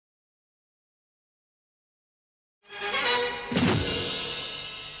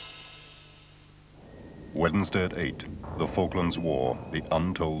Wednesday at 8, the Falklands War, the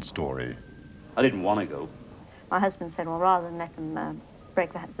untold story. I didn't want to go. My husband said, well, rather than let them break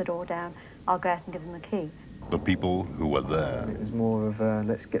the door down, I'll go out and give them the key. The people who were there. It was more of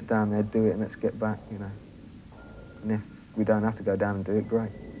let's get down there, do it, and let's get back, you know. And if we don't have to go down and do it, great.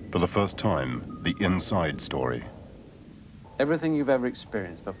 For the first time, the inside story. Everything you've ever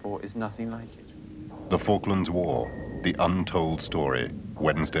experienced before is nothing like it. The Falklands War, the untold story,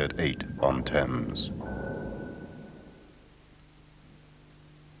 Wednesday at 8 on Thames.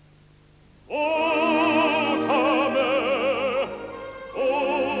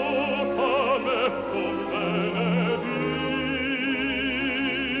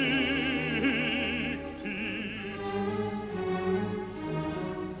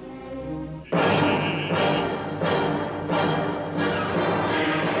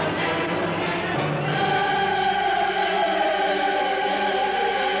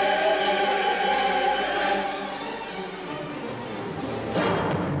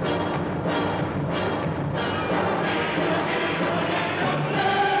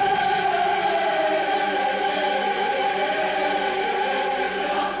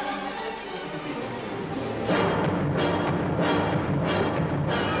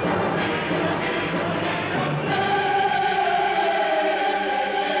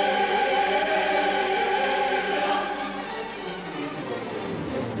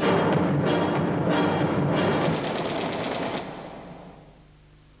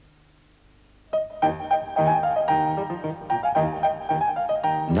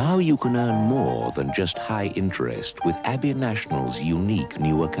 Now you can earn more than just high interest with Abbey National's unique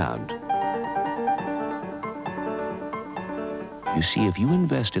new account. You see, if you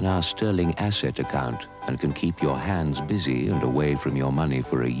invest in our sterling asset account and can keep your hands busy and away from your money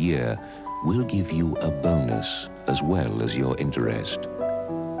for a year, we'll give you a bonus as well as your interest.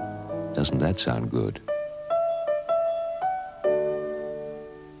 Doesn't that sound good?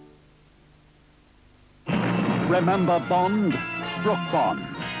 Remember Bond? Brook Bond.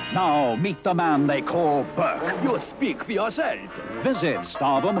 Now meet the man they call Burke. You speak for yourself. Visit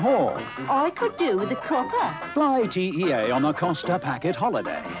Starvem Hall. I could do with a cuppa. Fly TEA on a Costa packet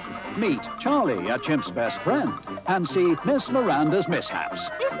holiday. Meet Charlie, a chimp's best friend. And see Miss Miranda's mishaps.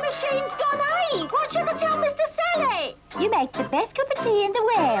 This machine's gone aye. What should I tell Mr. Sally? You make the best cup of tea in the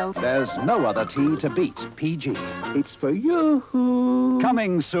world. There's no other tea to beat PG. It's for you.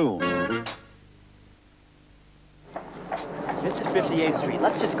 Coming soon. This is 58th Street.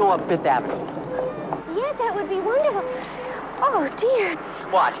 Let's just go up Fifth Avenue. Yes, that would be wonderful. Oh, dear.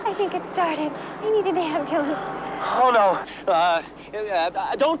 What? I think it started. I need an ambulance. Oh, no.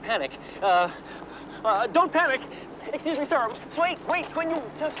 Don't panic. Don't panic. Excuse me, sir. Wait, can you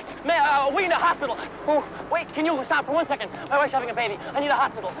just... we need a hospital. Oh, wait, can you stop for 1 second? My wife's having a baby. I need a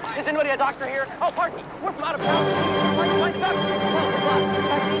hospital. Is anybody a doctor here? Oh, pardon me. We're from out of town. Find a doctor. Oh, the bus.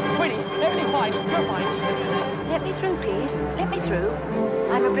 Taxi. Sweetie, everything's fine. You're fine. Let me through, please. Let me through.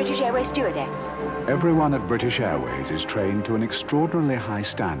 I'm a British Airways stewardess. Everyone at British Airways is trained to an extraordinarily high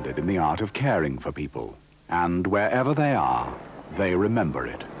standard in the art of caring for people. And wherever they are, they remember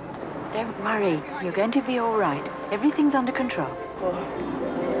it. Don't worry. You're going to be all right. Everything's under control.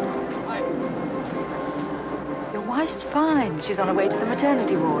 Your wife's fine. She's on her way to the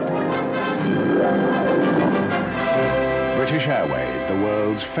maternity ward. British Airways, the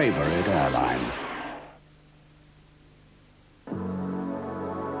world's favorite airline.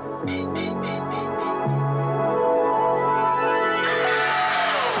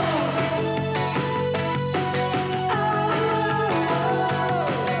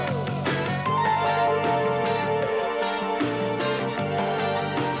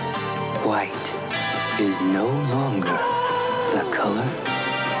 White is no longer the color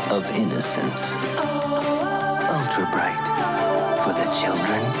of innocence. Ultra bright for the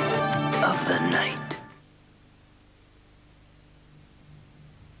children of the night.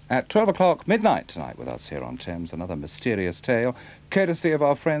 At 12 o'clock midnight tonight with us here on Thames, another mysterious tale, courtesy of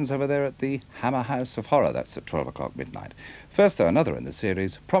our friends over there at the Hammer House of Horror. That's at 12 o'clock midnight. First, though, another in the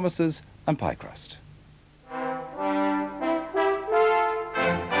series, Promises and Pie Crust.